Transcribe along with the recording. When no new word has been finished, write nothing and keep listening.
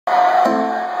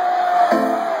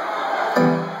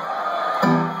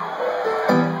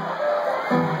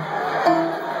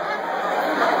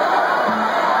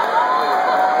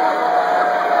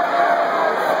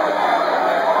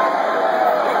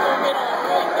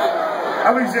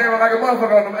I be jamming like a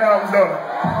motherfucker on them albums,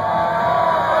 though.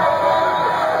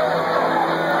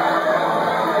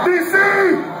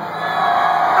 DC!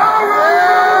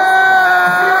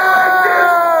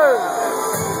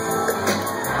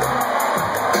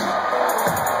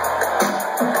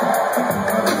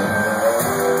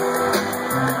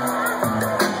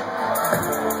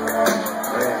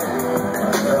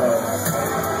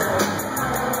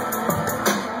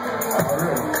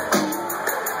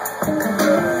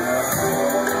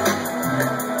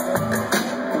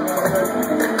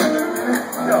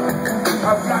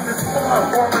 I've got this far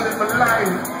woman in my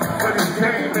life, but it's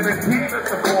game and it's heat at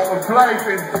the form of life.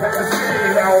 And at the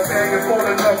scene, how a man is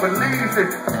falling in love believes it.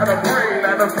 And I'm praying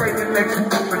that next you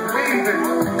won't believe it.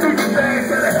 Do you days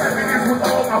that the happiness with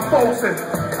all my folks? And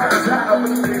I just had up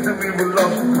the things that we were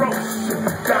lost and broke.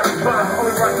 Got us by,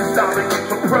 only right to stop and get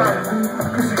the pride.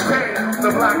 Cause she came,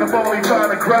 the black of only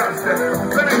trying to cross it.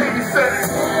 Let me hear you say it.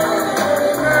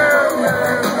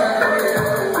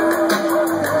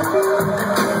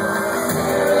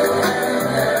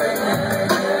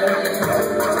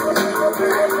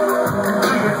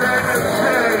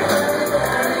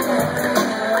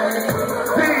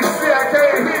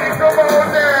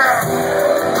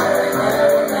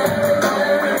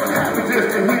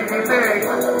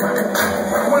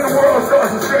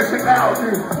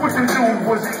 What you do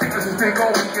was you keep this thing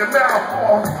over your mouth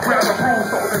or grab a broom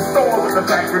from the store with the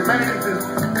back remains.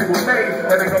 It was made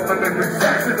and they got the living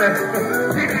accident.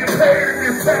 He get paid and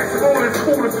get taxable and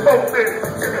school to smoke it.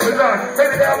 And I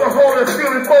hated alcohol and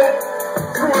stealing folk.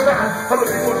 True or not, other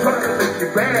people trying to make you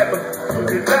bad, but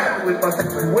you're bad with my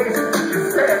situation.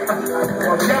 You're sad.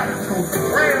 I've got to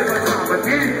really the time I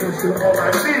need because you're all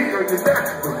I need. Girl, you're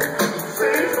natural.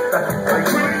 See? That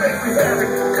really makes me happy,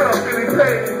 but I'm feeling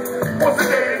paid. Once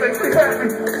again, it makes me happy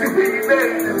to hear your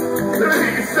name. Let me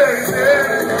hear you say,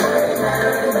 man.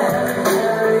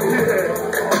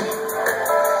 Yeah.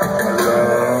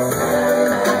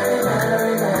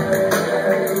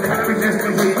 Happy just to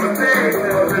hear your name.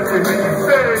 Now, let me hear you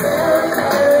say.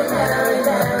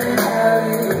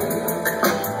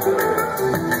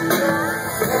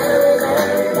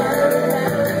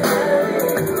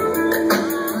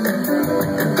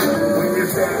 When you're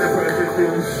standing for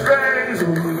everything strange.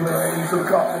 So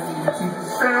God, you keep the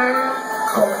same.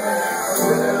 Calling me, I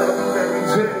said I love you, every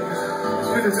change.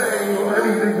 You're the same,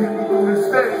 everything you do is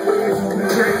stay. It's the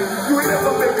change. You ain't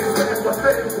never make me stand my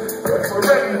face. That's my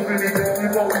rain, really make me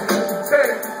always keep the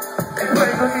same. And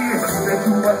play for me, that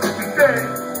you want every day.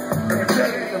 Every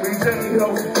day,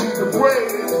 helps me keep the brain.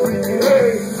 Bring me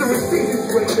aid, the receipt is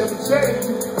great, never change.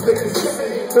 They can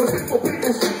say, those people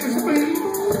see is me.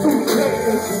 To the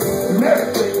change, never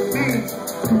take me.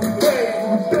 To the day.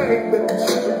 Thing that you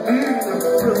should be,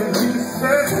 really be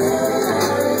said.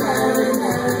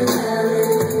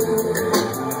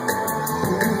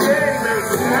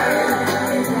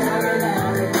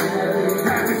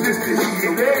 Happy just to hear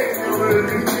your name,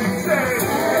 really be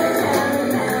said.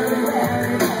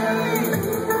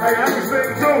 Hey, I can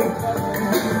sing too.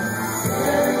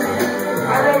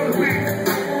 I wrote the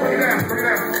beat. Bring it down, bring it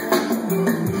down.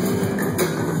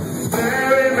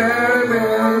 Mary, Mary,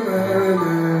 Mary, Mary,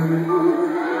 Mary.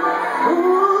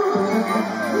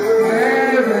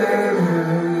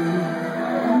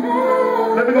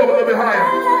 Let me go a little bit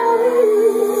higher.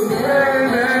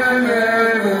 Mary, Mary,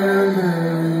 Mary, Mary,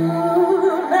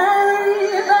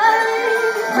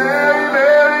 Mary,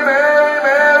 Mary,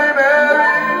 Mary, Mary,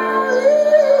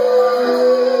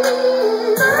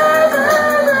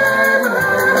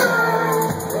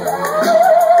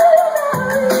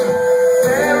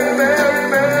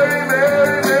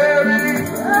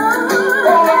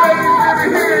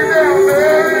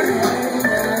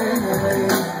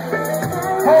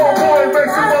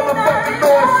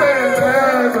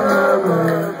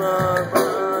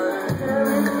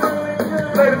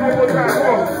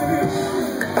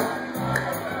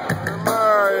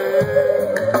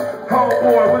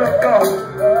 Homeboy, what up,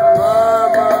 dog?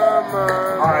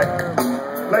 Alright.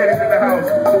 Ladies in the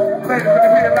house. Ladies, let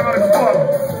me hear it loud as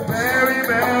fuck. Mary,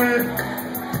 Mary.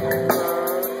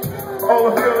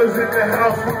 All the fellas in the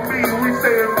house with me, we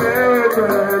say Mary,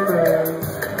 Mary, Mary.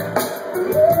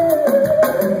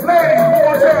 Ladies, one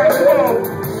more time, come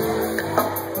on.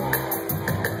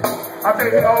 I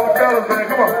think all the fellas, man,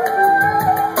 come on.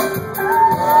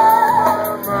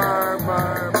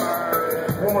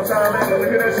 One more time, man. Let me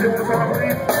hear that shit this time,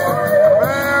 please.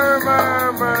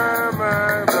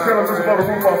 Tell them this is about the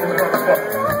roof off in the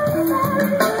motherfucker.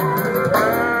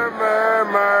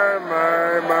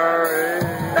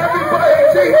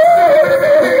 Everybody, say Mary,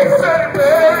 Mary,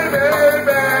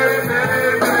 Mary, Mary,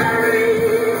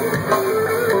 Mary.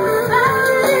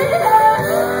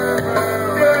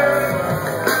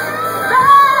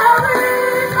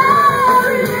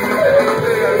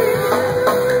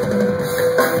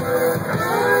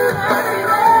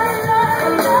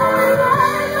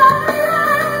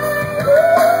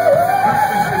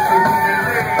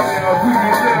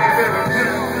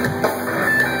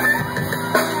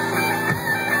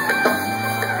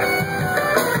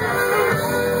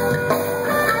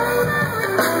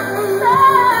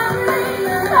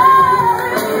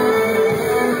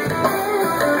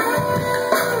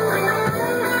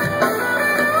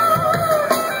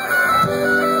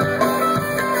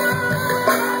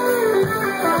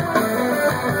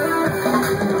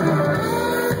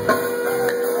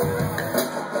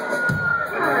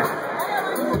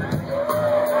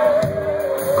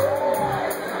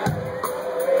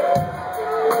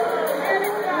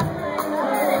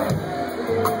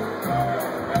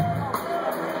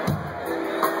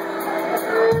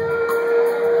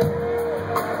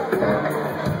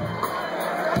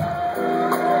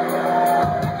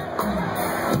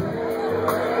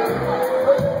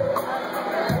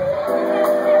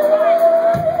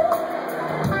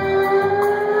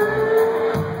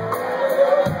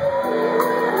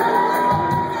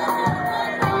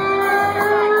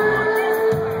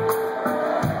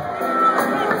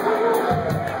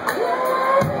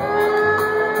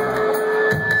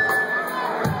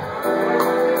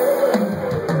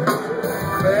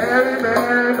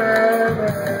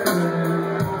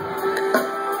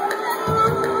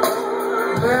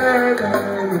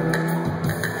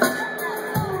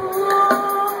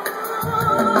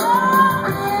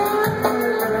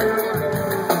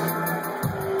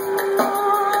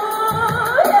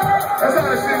 That's how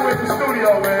this shit went in the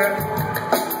studio, man.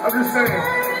 I'm just saying.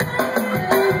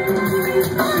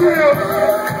 Yeah.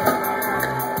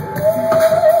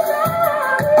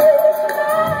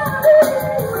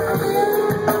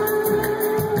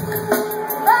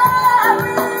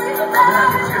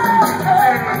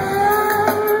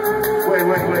 Wait.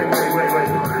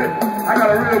 I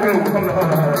got a real good one from the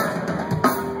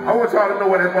I want y'all to know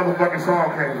where that motherfucking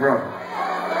song came from.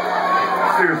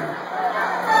 Seriously.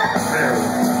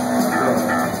 There.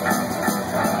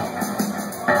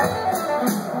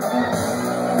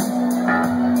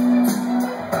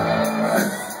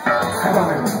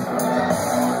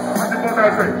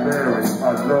 Mary,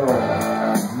 my Lord.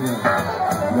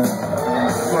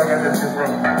 That's where I got that shit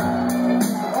from.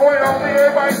 Oh, wait, on me,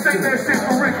 everybody sing that shit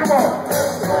for Rick. Come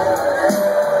on.